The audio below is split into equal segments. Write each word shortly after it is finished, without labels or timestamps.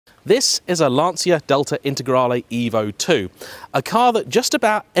This is a Lancia Delta Integrale Evo II, a car that just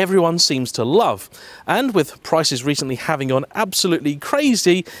about everyone seems to love, and with prices recently having gone absolutely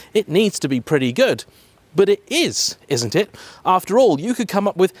crazy, it needs to be pretty good. But it is, isn't it? After all, you could come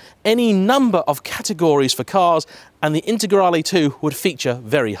up with any number of categories for cars and the Integrale 2 would feature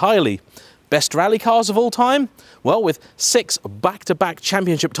very highly. Best rally cars of all time? Well, with 6 back-to-back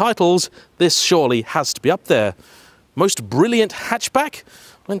championship titles, this surely has to be up there. Most brilliant hatchback?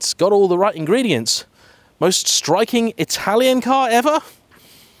 Well, it's got all the right ingredients. Most striking Italian car ever?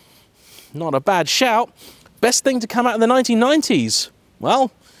 Not a bad shout. Best thing to come out in the 1990s?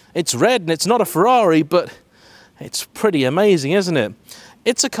 Well, it's red and it's not a Ferrari, but it's pretty amazing, isn't it?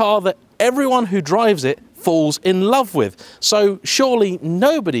 It's a car that everyone who drives it falls in love with, so surely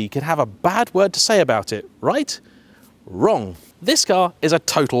nobody can have a bad word to say about it, right? Wrong. This car is a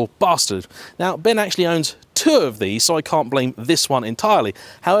total bastard. Now, Ben actually owns 2 of these, so I can't blame this one entirely.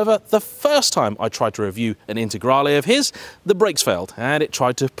 However, the first time I tried to review an Integrale of his, the brakes failed and it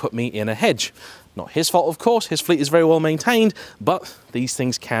tried to put me in a hedge. Not his fault, of course, his fleet is very well maintained, but these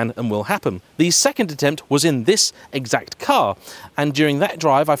things can and will happen. The second attempt was in this exact car, and during that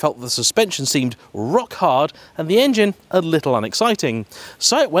drive I felt the suspension seemed rock hard and the engine a little unexciting.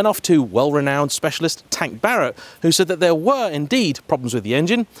 So it went off to well-renowned specialist Tank Barrett, who said that there were indeed problems with the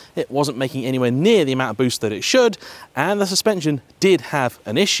engine, it wasn't making anywhere near the amount of boost that it should, and the suspension did have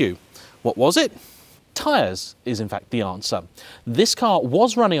an issue. What was it? Tyres is in fact the answer. This car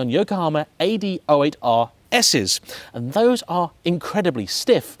was running on Yokohama AD08R S's, and those are incredibly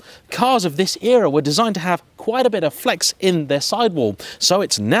stiff. Cars of this era were designed to have quite a bit of flex in their sidewall, so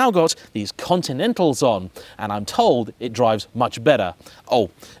it's now got these Continentals on, and I'm told it drives much better.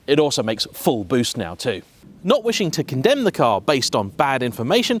 Oh, it also makes full boost now too. Not wishing to condemn the car based on bad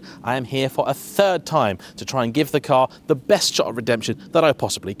information, I am here for a third time to try and give the car the best shot of redemption that I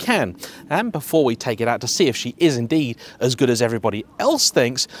possibly can. And before we take it out to see if she is indeed as good as everybody else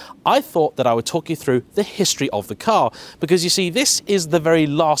thinks, I thought that I would talk you through the history of the car, because you see, this is the very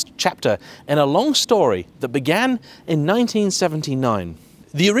last chapter in a long story that began in 1979.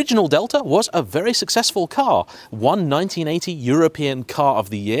 The original Delta was a very successful car, won 1980 European Car of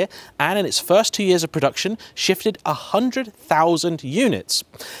the Year, and in its first 2 years of production shifted 100,000 units.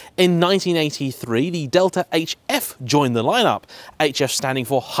 In 1983, the Delta HF joined the lineup, HF standing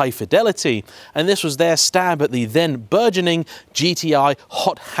for High Fidelity, and this was their stab at the then burgeoning GTI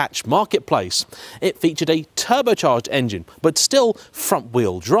hot hatch marketplace. It featured a turbocharged engine, but still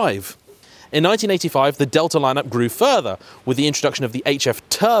front-wheel drive. In 1985, the Delta lineup grew further, with the introduction of the HF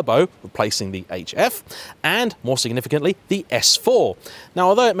Turbo, replacing the HF, and, more significantly, the S4. Now,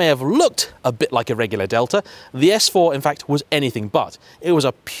 although it may have looked a bit like a regular Delta, the S4, in fact, was anything but. It was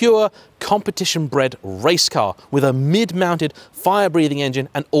a pure, competition-bred race car with a mid-mounted, fire-breathing engine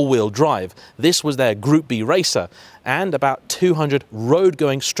and all-wheel drive. This was their Group B racer, and about 200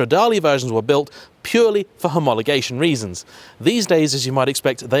 road-going Stradale versions were built purely for homologation reasons. These days, as you might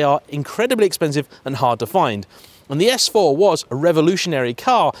expect, they are incredibly expensive and hard to find. And the S4 was a revolutionary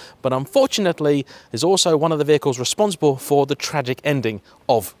car, but unfortunately is also one of the vehicles responsible for the tragic ending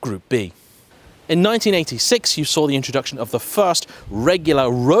of Group B. In 1986, you saw the introduction of the first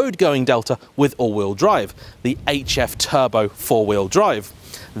regular road-going Delta with all-wheel drive, the HF Turbo 4-wheel drive.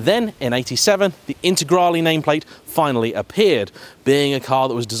 Then, in '87, the Integrale nameplate finally appeared, being a car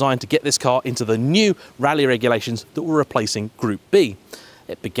that was designed to get this car into the new rally regulations that were replacing Group B.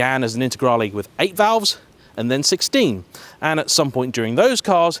 It began as an Integrale with 8 valves, and then 16, and at some point during those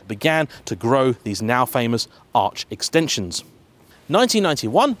cars began to grow these now famous arch extensions.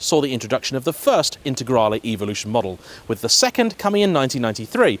 1991 saw the introduction of the first Integrale Evolution model, with the second coming in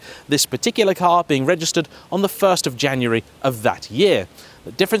 1993, this particular car being registered on the 1st of January of that year.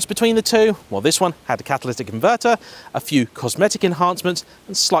 The difference between the two? Well, this one had a catalytic converter, a few cosmetic enhancements,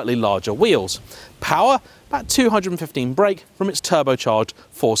 and slightly larger wheels. Power? About 215 brake from its turbocharged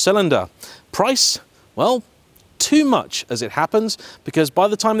 4-cylinder. Price? Well, too much as it happens, because by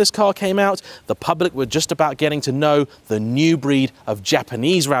the time this car came out, the public were just about getting to know the new breed of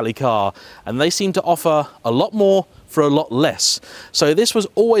Japanese rally car, and they seemed to offer a lot more for a lot less. So this was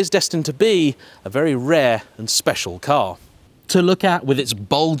always destined to be a very rare and special car to look at, with its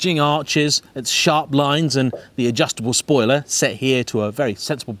bulging arches, its sharp lines, and the adjustable spoiler set here to a very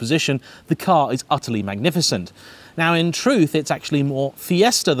sensible position. The car is utterly magnificent. Now, in truth, it's actually more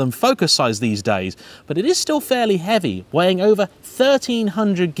Fiesta than Focus size these days, but it is still fairly heavy, weighing over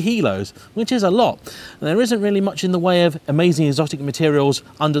 1,300 kilos, which is a lot. And there isn't really much in the way of amazing exotic materials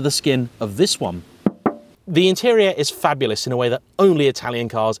under the skin of this one. The interior is fabulous in a way that only Italian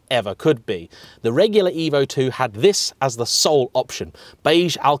cars ever could be. The regular Evo II had this as the sole option,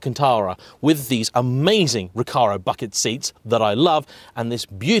 beige Alcantara with these amazing Recaro bucket seats that I love and this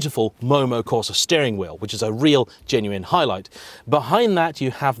beautiful Momo Corsa steering wheel, which is a real genuine highlight. Behind that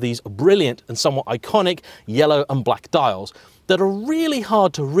you have these brilliant and somewhat iconic yellow and black dials that are really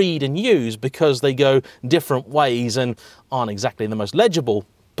hard to read and use because they go different ways and aren't exactly the most legible,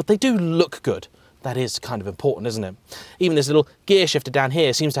 but they do look good. That is kind of important, isn't it? Even this little gear shifter down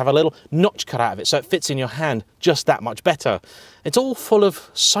here seems to have a little notch cut out of it, so it fits in your hand just that much better. It's all full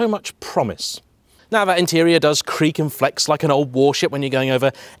of so much promise. Now, that interior does creak and flex like an old warship when you're going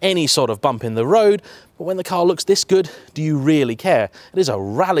over any sort of bump in the road, but when the car looks this good, do you really care? It is a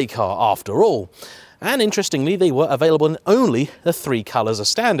rally car after all. And interestingly, they were available in only the 3 colours as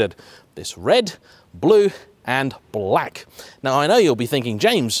standard. This red, blue, and black. Now, I know you'll be thinking,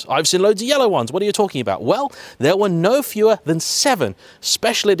 James, I've seen loads of yellow ones. What are you talking about? Well, there were no fewer than 7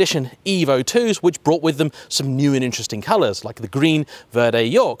 special edition Evo IIs, which brought with them some new and interesting colours, like the green Verde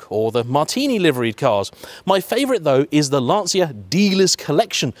York or the Martini liveried cars. My favourite, though, is the Lancia Dealer's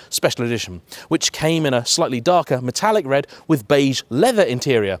Collection special edition, which came in a slightly darker metallic red with beige leather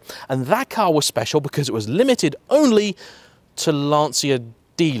interior. And that car was special because it was limited only to Lancia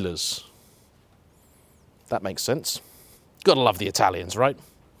dealers. That makes sense. Gotta love the Italians, right?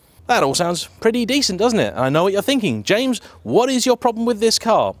 That all sounds pretty decent, doesn't it? And I know what you're thinking. James, what is your problem with this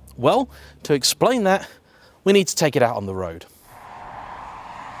car? Well, to explain that, we need to take it out on the road.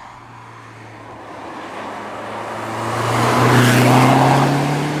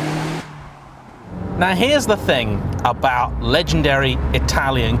 Now, here's the thing about legendary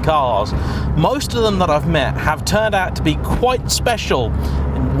Italian cars. Most of them that I've met have turned out to be quite special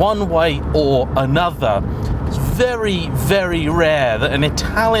in one way or another. It's very, very rare that an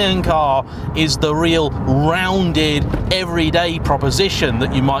Italian car is the real rounded, everyday proposition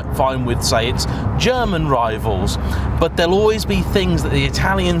that you might find with, say, its German rivals. But there'll always be things that the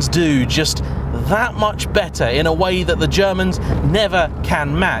Italians do just that much better in a way that the Germans never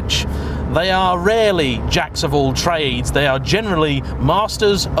can match. They are rarely jacks of all trades, they are generally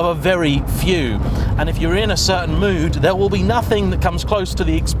masters of a very few. And if you're in a certain mood, there will be nothing that comes close to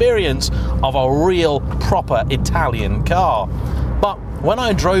the experience of a real, proper Italian car. But when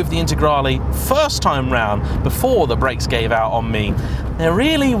I drove the Integrale first time round, before the brakes gave out on me, there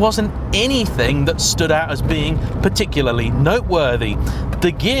really wasn't anything that stood out as being particularly noteworthy.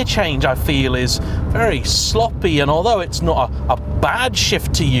 The gear change, I feel, is very sloppy, and although it's not a bad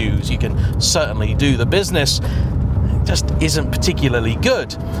shift to use, you can certainly do the business, it just isn't particularly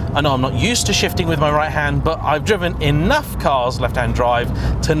good. I know I'm not used to shifting with my right hand, but I've driven enough cars left-hand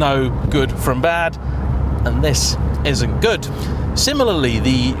drive to know good from bad, and this isn't good. Similarly,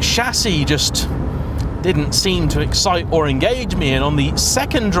 the chassis just didn't seem to excite or engage me, and on the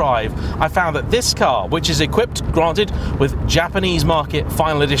second drive I found that this car, which is equipped, granted, with Japanese market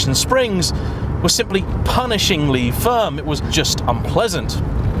final edition springs, was simply punishingly firm. It was just unpleasant.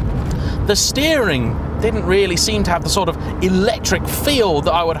 The steering didn't really seem to have the sort of electric feel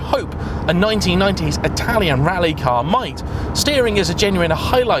that I would hope a 1990s Italian rally car might. Steering is a genuine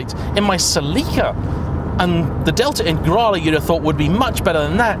highlight in my Celica, and the Delta Integrale you'd have thought would be much better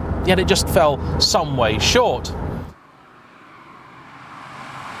than that, yet it just fell some way short.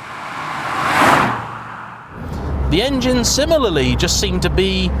 The engine similarly just seemed to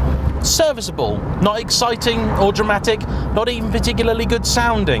be serviceable, not exciting or dramatic, not even particularly good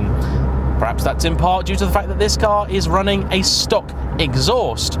sounding. Perhaps that's in part due to the fact that this car is running a stock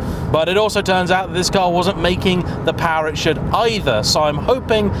exhaust, but it also turns out that this car wasn't making the power it should either, so I'm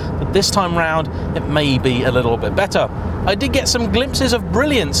hoping that this time round it may be a little bit better. I did get some glimpses of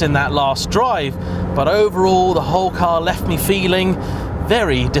brilliance in that last drive, but overall the whole car left me feeling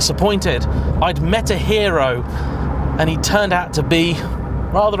very disappointed. I'd met a hero and he turned out to be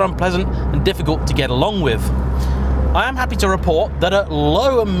rather unpleasant and difficult to get along with. I am happy to report that at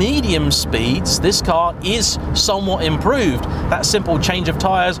low and medium speeds, this car is somewhat improved. That simple change of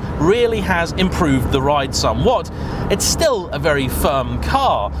tyres really has improved the ride somewhat. It's still a very firm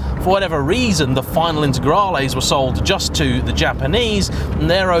car. For whatever reason, the final Integrales were sold just to the Japanese, and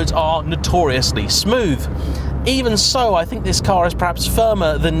their roads are notoriously smooth. Even so, I think this car is perhaps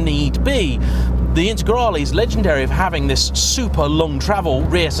firmer than need be. The Integrale is legendary of having this super long travel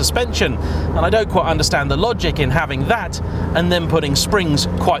rear suspension, and I don't quite understand the logic in having that and then putting springs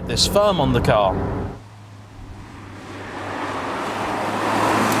quite this firm on the car.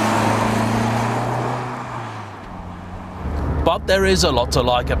 But but there is a lot to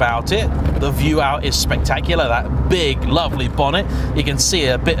like about it. The view out is spectacular, that big lovely bonnet. You can see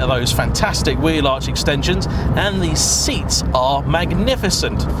a bit of those fantastic wheel arch extensions, and the seats are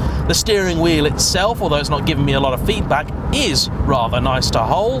magnificent. The steering wheel itself, although it's not giving me a lot of feedback, is rather nice to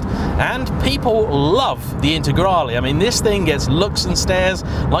hold, and people love the Integrale. I mean, this thing gets looks and stares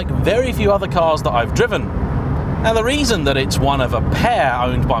like very few other cars that I've driven. Now, the reason that it's one of a pair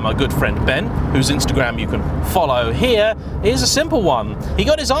owned by my good friend Ben, whose Instagram you can follow here, is a simple one. He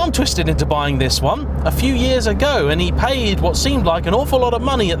got his arm twisted into buying this one a few years ago, and he paid what seemed like an awful lot of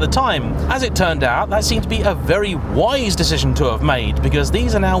money at the time. As it turned out, that seemed to be a very wise decision to have made, because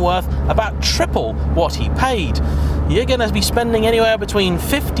these are now worth about triple what he paid. You're going to be spending anywhere between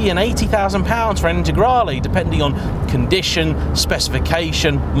 £50,000 and £80,000 for an Integrale, depending on condition,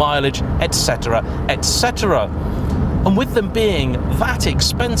 specification, mileage, etc., etc. And with them being that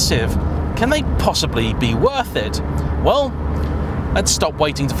expensive, can they possibly be worth it? Well, let's stop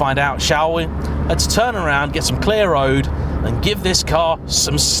waiting to find out, shall we? Let's turn around, get some clear road, and give this car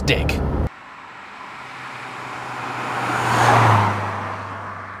some stick.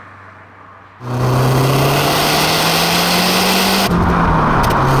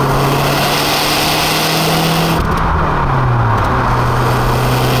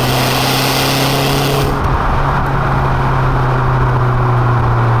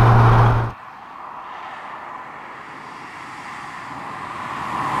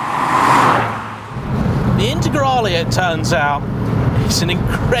 The Integrale, it turns out, is an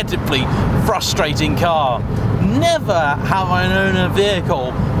incredibly frustrating car. Never have I known a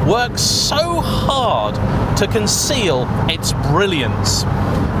vehicle work so hard to conceal its brilliance.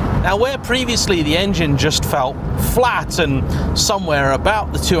 Now, where previously the engine just felt flat and somewhere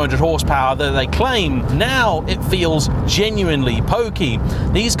about the 200 horsepower that they claim, now it feels genuinely pokey.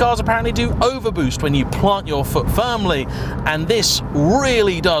 These cars apparently do overboost when you plant your foot firmly, and this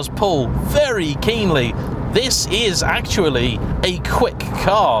really does pull very keenly. This is actually a quick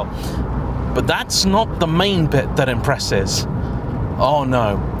car, but that's not the main bit that impresses. Oh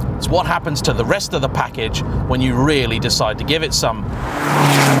no, it's what happens to the rest of the package when you really decide to give it some.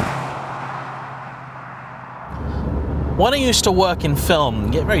 When I used to work in film,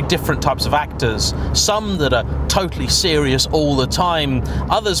 you get very different types of actors. Some that are totally serious all the time,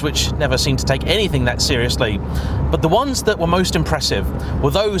 others which never seem to take anything that seriously. But the ones that were most impressive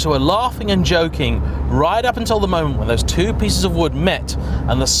were those who were laughing and joking right up until the moment when those two pieces of wood met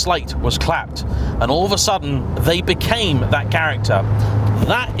and the slate was clapped, and all of a sudden they became that character.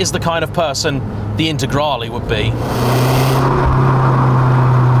 That is the kind of person the Integrale would be.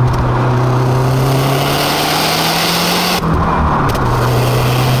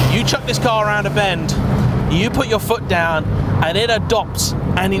 Chuck this car around a bend, you put your foot down, and it adopts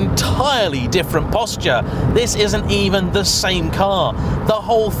an entirely different posture. This isn't even the same car. The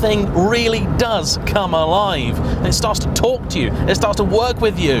whole thing really does come alive. And it starts to talk to you, it starts to work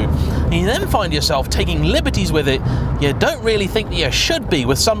with you. And you then find yourself taking liberties with it you don't really think that you should be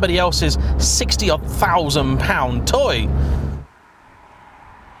with somebody else's £60,000 toy.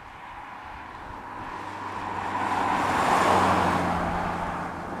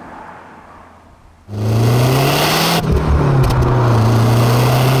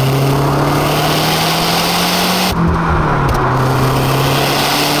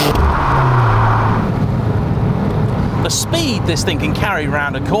 Speed this thing can carry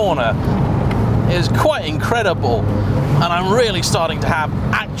around a corner is quite incredible, and I'm really starting to have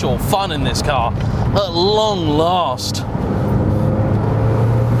actual fun in this car at long last.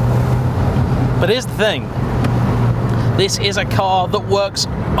 But here's the thing, this is a car that works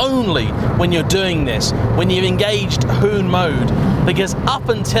only when you're doing this, when you've engaged Hoon mode, because up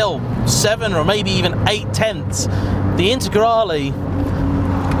until 7 or maybe even 8/10, the Integrale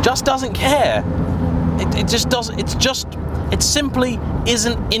just doesn't care. It just doesn't, it simply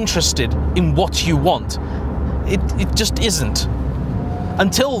isn't interested in what you want. It just isn't.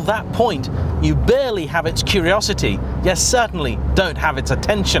 Until that point, you barely have its curiosity. You certainly don't have its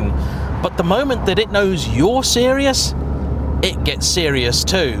attention. But the moment that it knows you're serious, it gets serious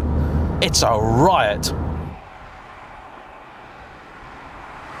too. It's a riot.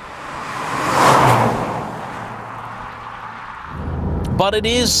 But it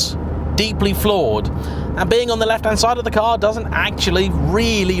is deeply flawed, and being on the left hand side of the car doesn't actually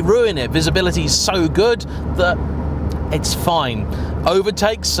really ruin it. Visibility is so good that it's fine.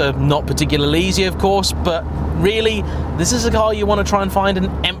 Overtakes are not particularly easy, of course, but really this is a car you want to try and find an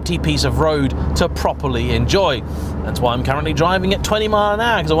empty piece of road to properly enjoy. That's why I'm currently driving at 20 miles an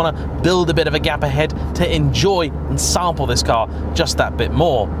hour, because I want to build a bit of a gap ahead to enjoy and sample this car just that bit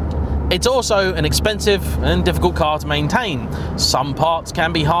more. It's also an expensive and difficult car to maintain. Some parts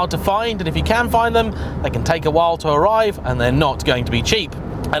can be hard to find, and if you can find them, they can take a while to arrive, and they're not going to be cheap.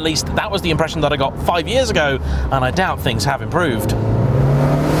 At least that was the impression that I got 5 years ago, and I doubt things have improved.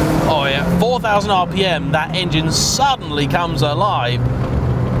 Oh yeah, 4,000 RPM, that engine suddenly comes alive.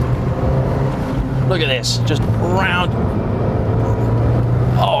 Look at this, just round.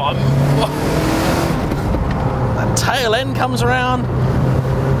 Oh, that tail end comes around,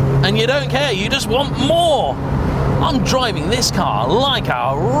 and you don't care, you just want more. I'm driving this car like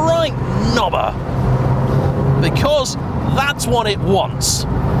a right knobber, because that's what it wants.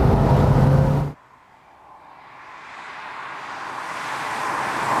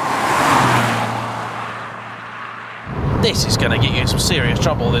 This is going to get you in some serious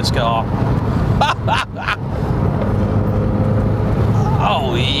trouble, this car.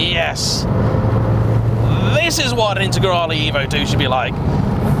 Oh yes, this is what an Integrale Evo 2 should be like.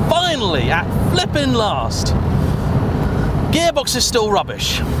 Finally, at flippin' last. Gearbox is still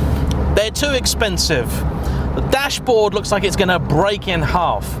rubbish. They're too expensive. The dashboard looks like it's going to break in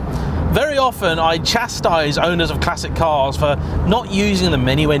half. Very often I chastise owners of classic cars for not using them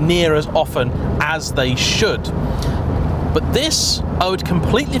anywhere near as often as they should. But this, I would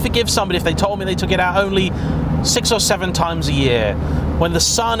completely forgive somebody if they told me they took it out only 6 or 7 times a year. When the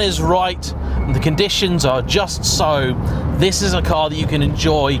sun is right and the conditions are just so, this is a car that you can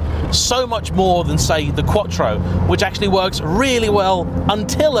enjoy so much more than, say, the Quattro, which actually works really well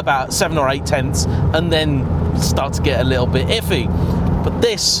until about 7 or 8 tenths and then starts to get a little bit iffy. But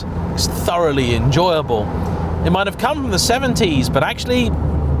this is thoroughly enjoyable. It might have come from the 70s, but actually,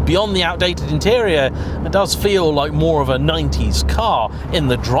 beyond the outdated interior, it does feel like more of a 90s car in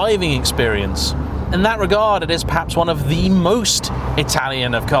the driving experience. In that regard, it is perhaps one of the most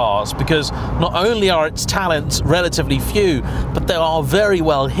Italian of cars, because not only are its talents relatively few, but they are very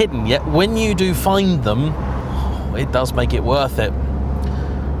well hidden, yet when you do find them, it does make it worth it.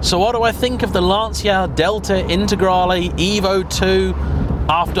 So what do I think of the Lancia Delta Integrale Evo 2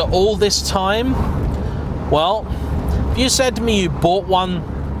 after all this time? Well, if you said to me you bought one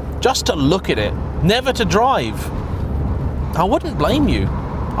just to look at it, never to drive, I wouldn't blame you.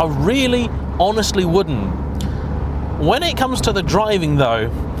 I really, honestly wouldn't. When it comes to the driving though,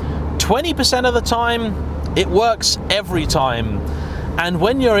 20% of the time, it works every time. And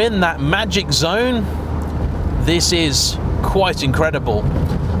when you're in that magic zone, this is quite incredible.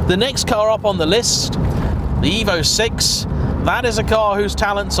 The next car up on the list, the Evo 6, that is a car whose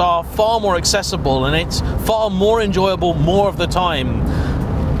talents are far more accessible and it's far more enjoyable more of the time.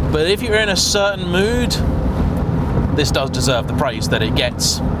 But if you're in a certain mood, this does deserve the praise that it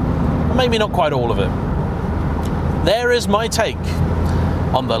gets. Maybe not quite all of it. There is my take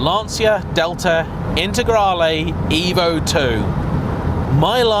on the Lancia Delta Integrale Evo 2.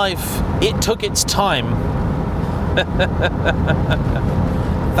 My life, it took its time.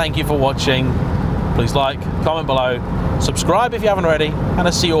 Thank you for watching. Please like, comment below, subscribe if you haven't already, and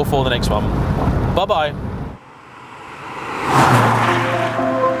I'll see you all for the next one. Bye bye.